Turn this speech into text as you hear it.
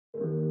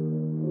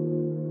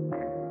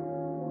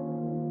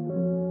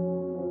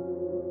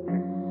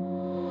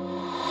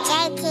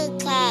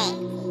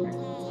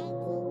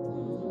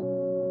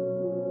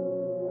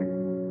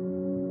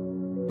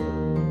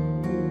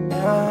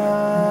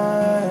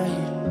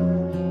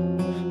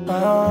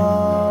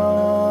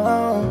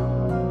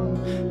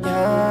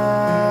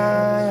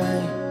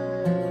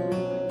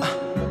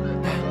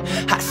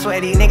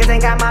these niggas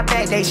ain't got my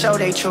back, they show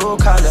they true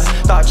colors.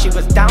 Thought she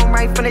was down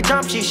right from the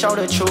jump, she showed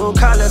her true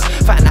colors.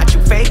 Find out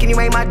you fake and you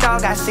ain't my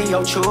dog, I see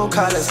your true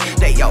colors.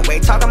 They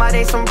always talking about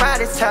they some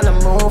riders, tell them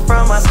move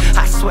from us.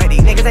 I swear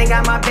these niggas ain't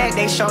got my back,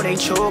 they show they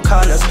true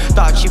colors.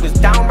 Thought she was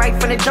down right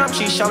from the jump,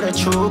 she showed her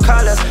true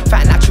colors.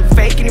 Find out you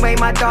fake and you ain't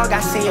my dog, I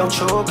see your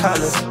true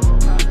colors.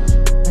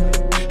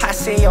 I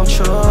see your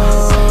true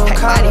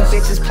colors. Why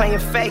these bitches playing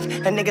fake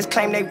and niggas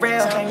claim they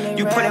real?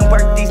 You put in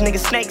work, these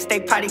niggas snakes, they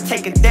probably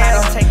take it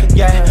down.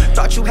 Yeah,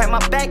 thought you had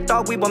my back,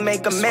 thought we would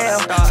make a meal.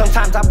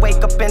 Sometimes I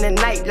wake up in the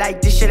night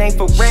like this shit ain't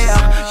for real.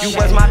 You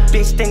was my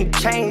bitch, then you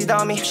changed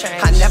on me.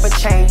 I never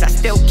changed, I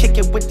still kick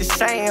it with the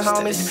same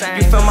homies.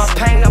 You feel my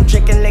pain, I'm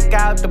drinking liquor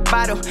out the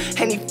bottle,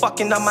 and he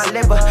fucking on my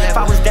liver. If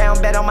I was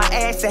down bad on my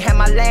ass and had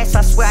my last,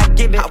 I swear I'd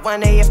give it. I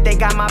wonder if they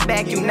got my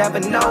back, you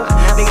never know.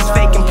 Niggas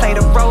fake and play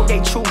the role,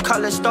 they true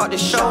colors start to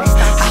show.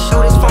 I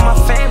show this for my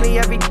family,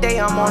 every day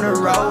I'm on the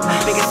road.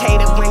 Niggas hate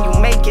it when you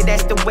make it,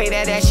 that's the way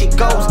that shit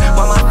goes.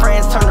 While my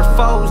friends turn to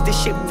foes, this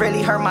shit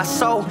really hurt my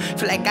soul.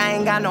 Feel like I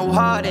ain't got no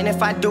heart, and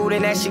if I do,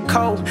 then that shit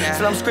cold.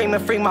 So I'm screaming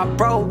free my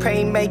bro, pray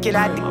he make it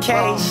out the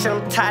cage.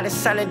 I'm tired of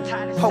selling,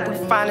 hope we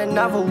find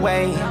another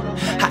way.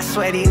 I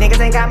swear these niggas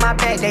ain't got my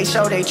back, they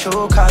show they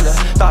true colors.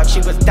 Thought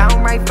she was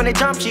down right from the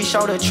jump, she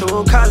showed her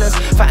true colors.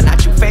 Find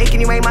out you fake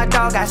and you ain't my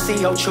dog, I see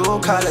your true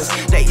colors.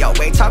 They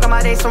always talking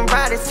about they some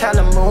riders, tell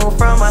them move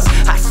from us.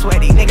 I swear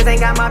these niggas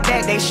ain't got my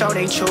back, they show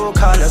they true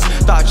colors.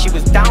 Thought she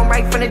was down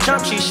right from the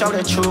jump, she showed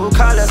her true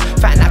colors.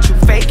 Find out you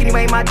fake and you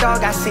ain't my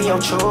dog, I see your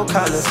true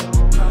colors.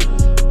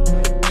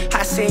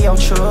 I see your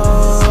true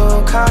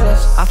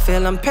colors. I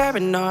feel I'm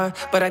paranoid,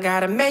 but I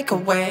gotta make a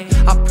way.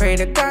 I pray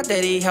to God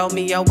that he help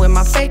me out with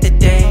my faith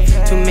today.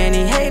 Too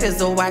many haters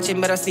are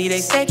watching, but I see they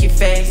stanky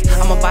face.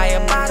 I'ma buy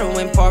a bottle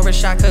and pour a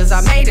shot cause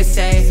I made it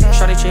safe.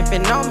 Shorty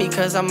tripping on me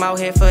cause I'm out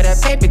here for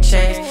that paper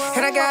chase.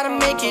 And I gotta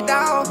make it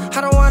out, I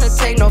don't wanna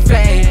take no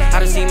flame. I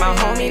done seen my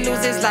homie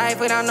lose his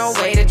life without no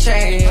way to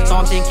change. So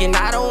I'm thinking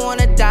I don't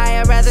wanna die,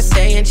 I'd rather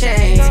stay in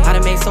chains. I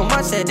done made so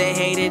much that they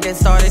hated and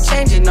started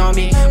changing on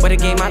me. Would've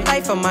gave my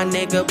life for my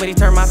nigga, but he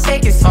turned my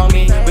fakest on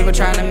me. We were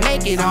trying to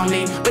make it on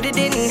me, but it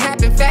didn't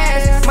happen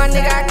fast. My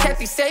nigga, I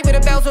kept you safe, but the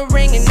bells were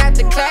ringing at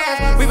the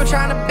class. We were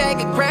trying to bag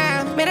a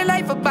grind, made a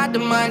life about the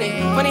money.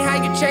 Funny how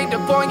you changed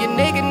up on your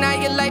nigga, now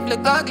your life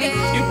look ugly.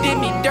 You did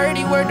me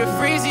dirty, word to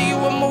freezy, you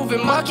were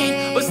moving mucky.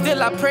 But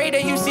still I pray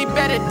that you see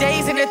better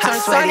days and it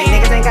turns sunny. These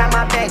niggas ain't got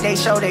my back, they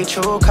show they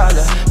true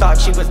colors. Thought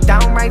she was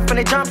down right from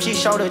the jump, she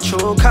showed her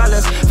true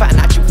colors. Find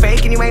out you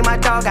fake and you ain't my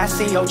dog, I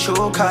see your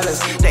true colors.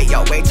 They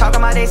always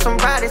talking about they some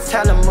riders,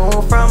 tell them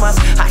move from us.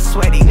 I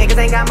swear these niggas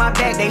ain't got my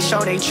back, they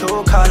show they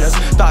true colors.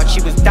 Thought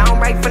she was down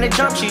right from the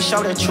jump, she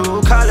showed her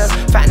true colors.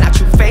 Find out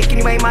you fake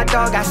and you ain't my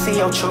dog, I see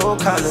your true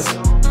colors.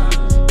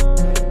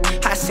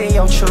 I see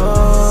your true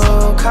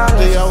colors.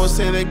 They always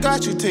say they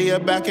got you till you're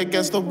back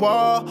against the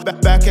wall.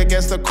 Back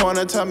against the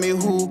corner, tell me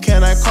who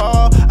can I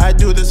call? I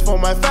do this for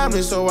my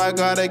family, so I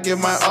gotta give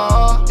my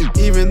all.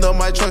 Even though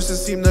my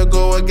choices seem to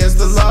go against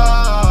the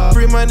law.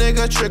 Free my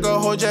nigga Trigger,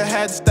 hold your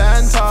head,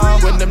 stand tall.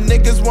 When them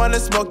niggas wanna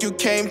smoke, you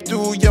came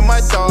through, you're my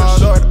dog.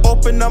 Lord,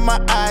 open up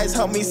my eyes,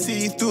 help me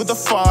see through the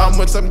fog. I'm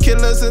with some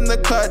killers in the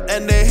cut,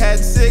 and they had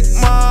sick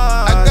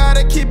marks. I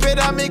gotta keep it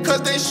on me,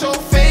 cause they show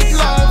fake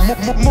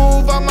love.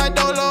 Move on my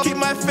dolo, keep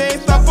my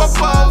faith up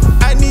above.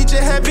 I need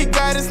your heavy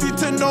guidance, need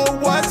to know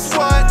what's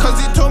what. Cause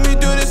he told me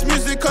do this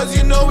music, cause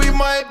you know we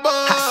might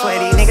buzz. I swear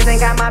these niggas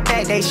ain't got my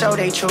back, they show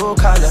they true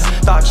colors.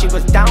 Thought she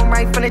was down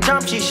right from the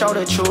jump, she showed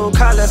her true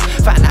colors.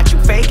 Find out you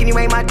fake and you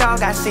ain't my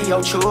dog, I see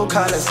your true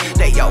colors.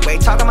 They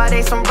always talking about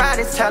they some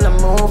riders, tell them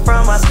move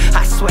from us.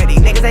 I swear these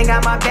niggas ain't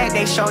got my back,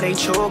 they show they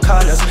true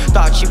colors.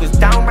 Thought she was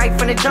down right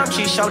from the jump,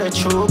 she showed her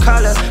true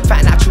colors.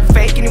 Find out you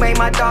fake and you ain't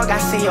my dog, I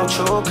see your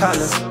true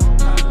colors.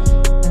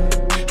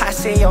 I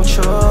see your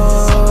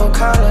true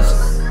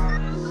colors.